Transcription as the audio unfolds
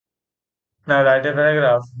Now write a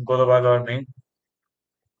paragraph. Global warming.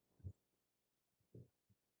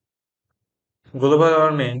 Global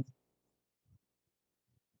warming.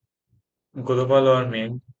 Global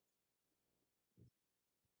warming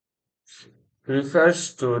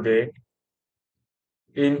refers to the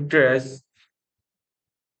increase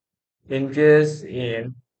increase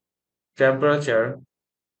in temperature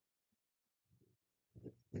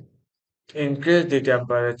increase the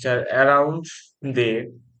temperature around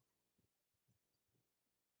the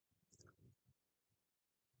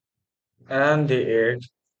earth.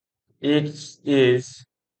 It is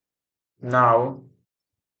now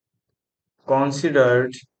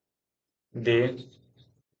considered the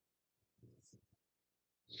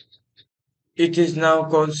it is now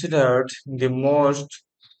considered the most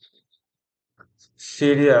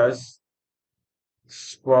serious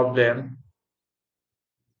problem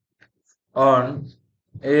on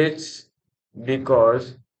Earth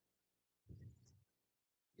because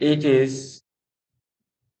it is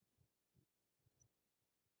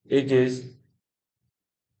it is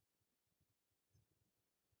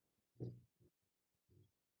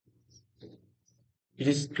it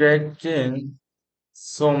is creating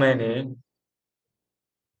so many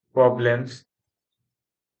problems.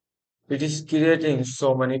 It is creating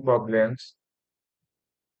so many problems.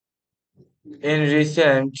 In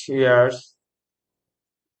recent years,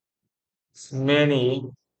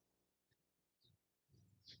 many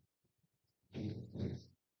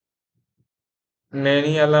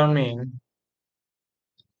many alarming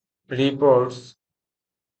reports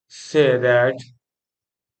say that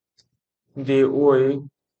the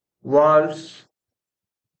world's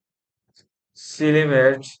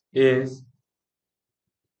climate is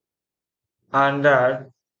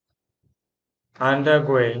under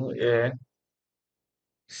undergoing a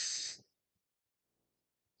s-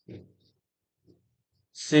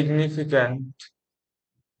 significant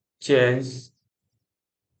change.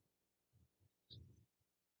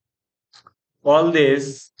 All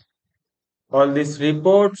this, all these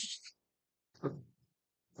reports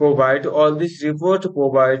all these reports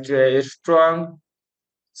provide a strong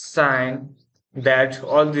sign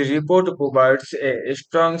all the report provides a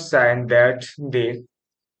strong sign that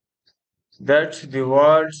the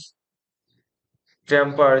world's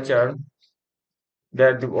temperature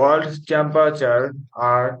that the world's temperature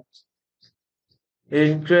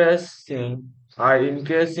increasing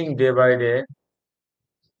increasing day by day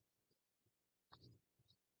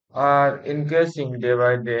are increasing day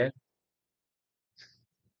by day.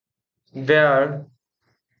 There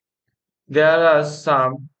there are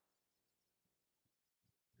some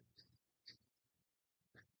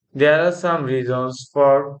reasons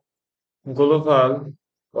for global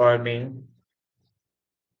warming.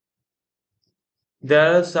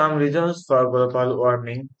 There are some reasons for global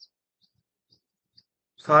warming.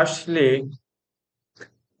 Firstly,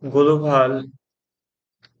 global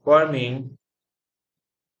warming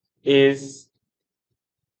is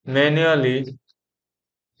manually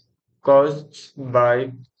caused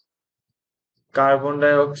by carbon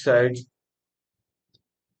dioxide.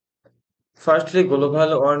 Firstly,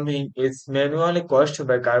 global warming is manually caused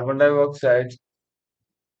by carbon dioxide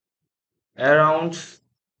around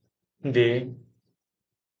the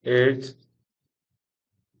Earth.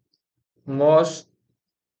 Most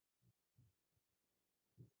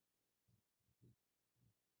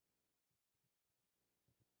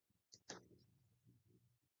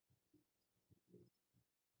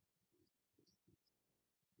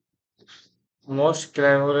most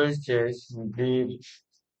climatologists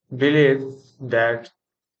believe that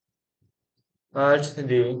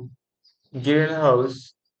the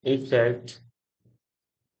greenhouse effect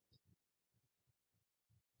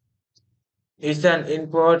is an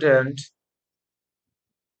important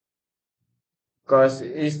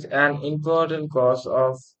cause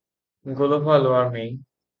of global warming.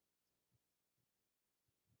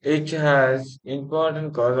 It has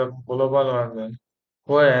important cause of global warming.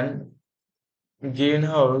 When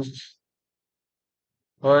greenhouse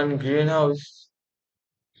when greenhouse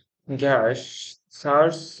gas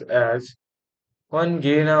serves as when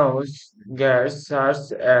greenhouse gas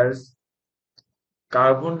serves as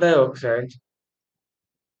carbon dioxide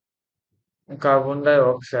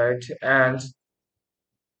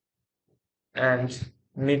and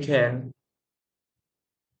methane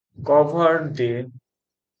cover the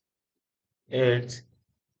earth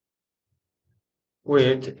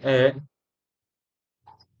with a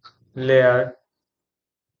layer.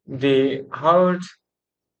 The heart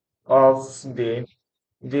of the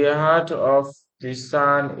the heart of the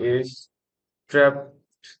trapped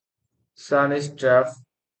sun is trapped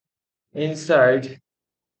inside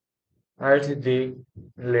at the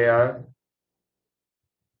layer.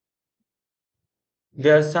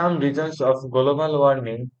 There are some reasons of global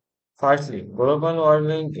warming. Firstly, global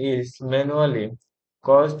warming is manually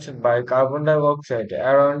caused by carbon dioxide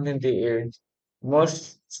around the Earth.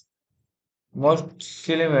 Most most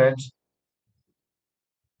climate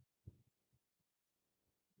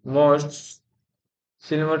most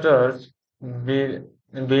cinemators be,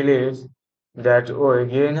 believe that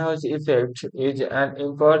greenhouse effect is an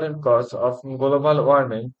important cause of global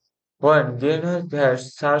warming. When greenhouse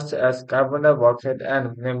gas such as carbon dioxide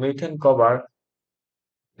and methane cover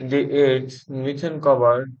the earth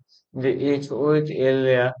with a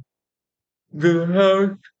layer. The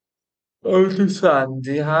heart of the sun,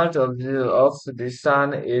 the heart of the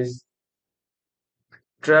sun is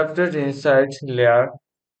trapped inside layer.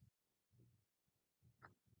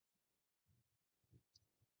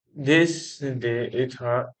 This the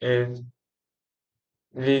ether is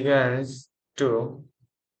begins to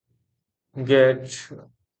get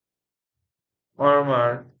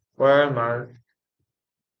warmer.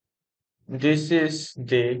 This is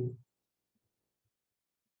the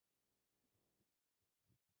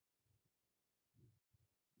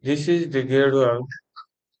this is the gradual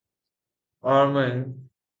warming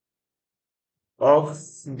of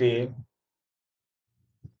the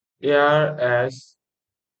air as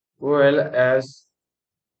well as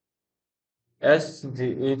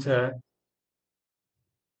the ether.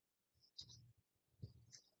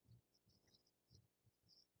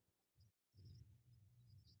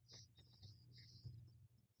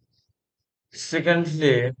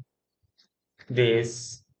 Secondly,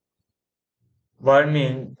 this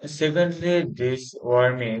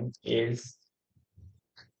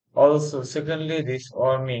this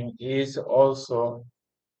warming is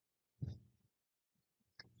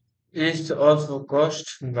also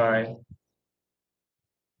caused by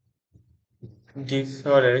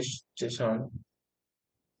deforestation.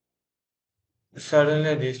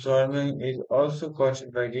 Suddenly, this warming is also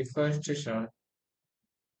caused by deforestation,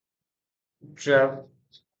 trap,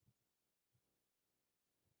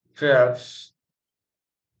 traps,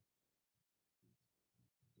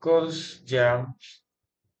 coal jam,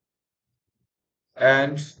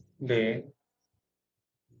 and the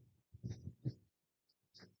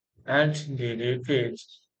the rapid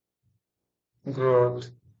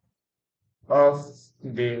growth of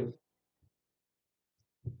the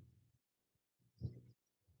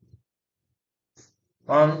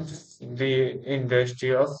on the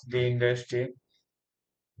industry.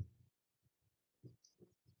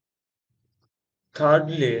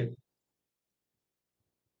 Thirdly,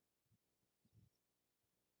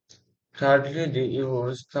 thirdly the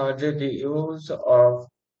use of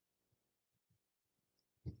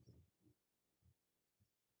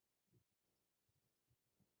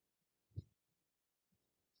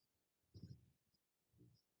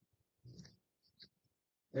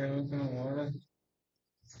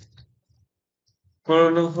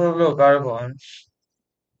chlorofluorocarbons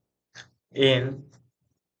in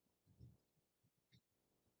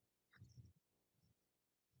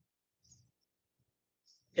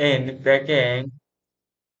packaging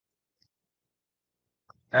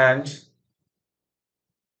and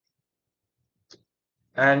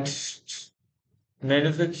and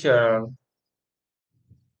manufacture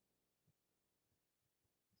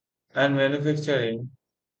and manufacturing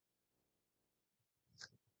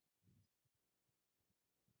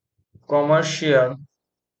commercial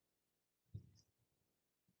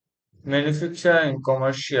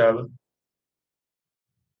commercial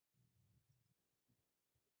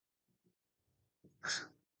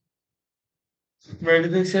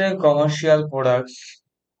manufacturing commercial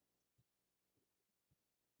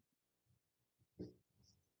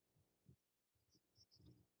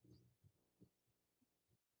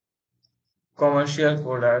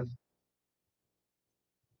product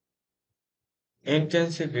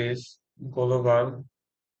intensifies global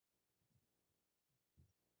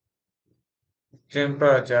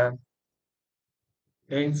temperature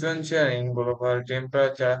influencing global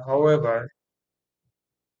temperature. However,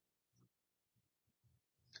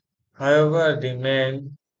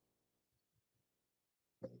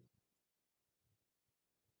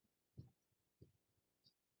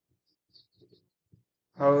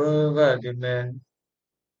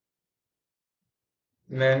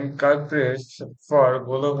 main culprits for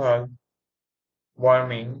global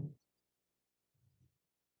warming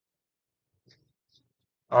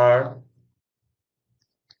are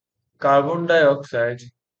carbon dioxide,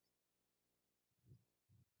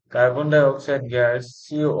 carbon dioxide gas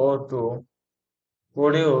CO2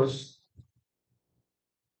 produced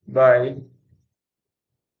by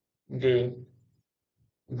The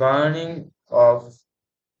burning of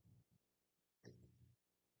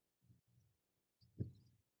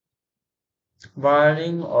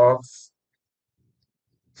burning of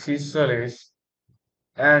fisheries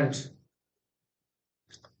and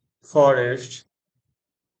forests,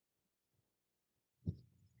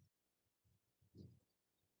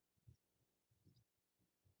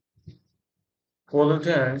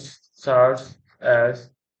 pollutants such as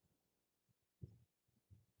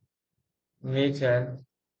methane,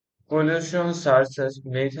 pollution such as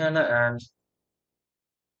methane and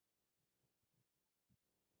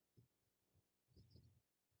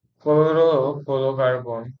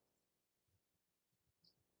chlorofluorocarbon,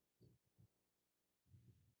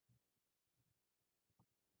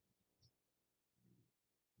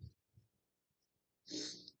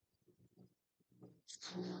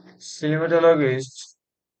 climatologists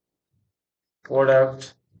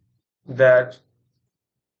product that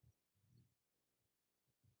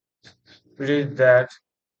predict that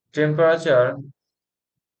temperature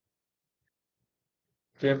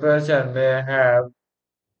temperature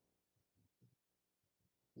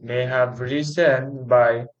may have risen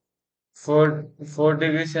by 4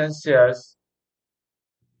 degrees Celsius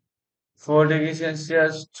 4 degrees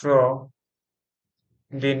Celsius through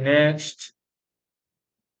the next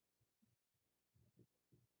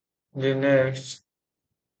the next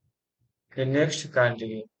the next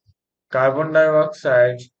country. Carbon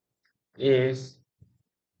dioxide is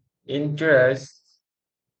interest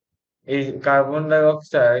carbon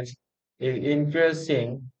dioxide is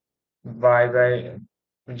increasing by day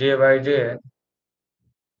by day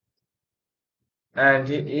and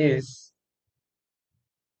is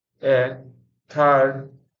a third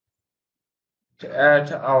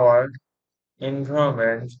at our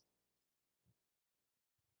environment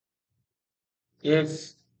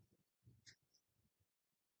if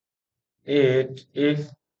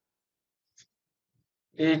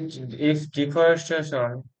if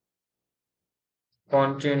deforestation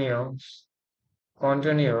continues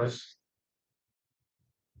continues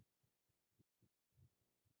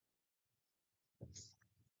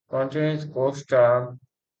continues coastal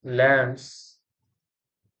lands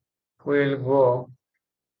will go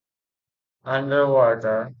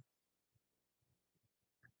underwater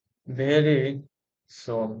very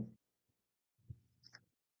soon.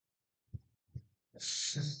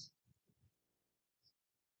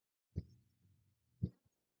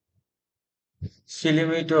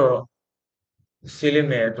 Climato-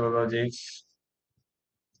 Climatologists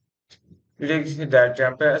predict that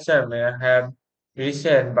temperature may have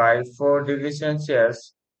risen by 4 degrees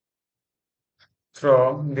Celsius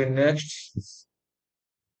through the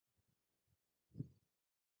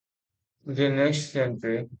next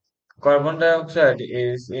century. Carbon dioxide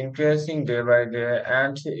is increasing day by day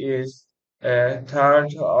and is a threat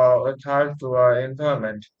to our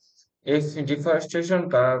environment. If deforestation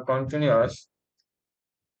continues,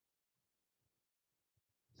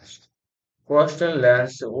 coastal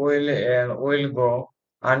lands will go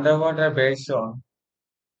underwater very soon.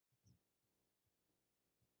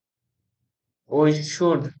 We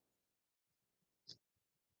should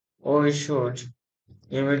we should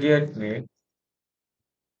immediately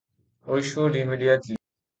we should immediately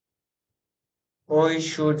we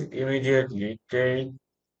should immediately take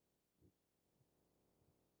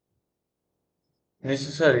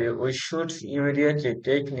necessary we should immediately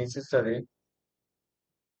take necessary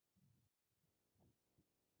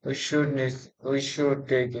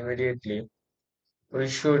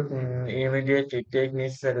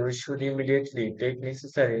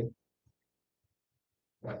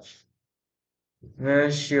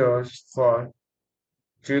measures for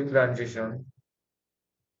tree plantation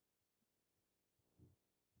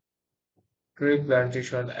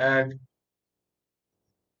and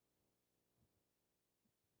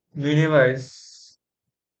minimize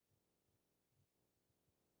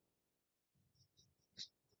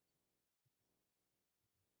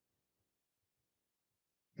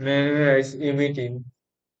emitting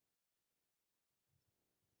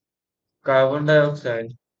carbon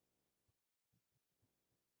dioxide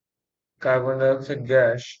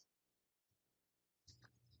gas.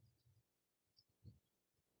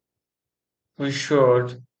 We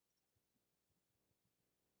should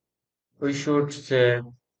save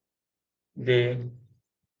the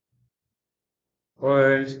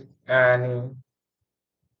world and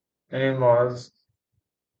animals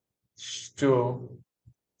to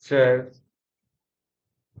save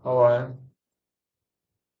our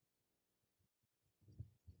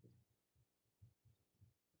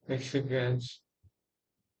experience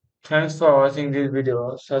Thanks for watching this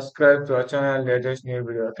video. Subscribe to our channel latest new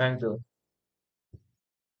video. Thank you.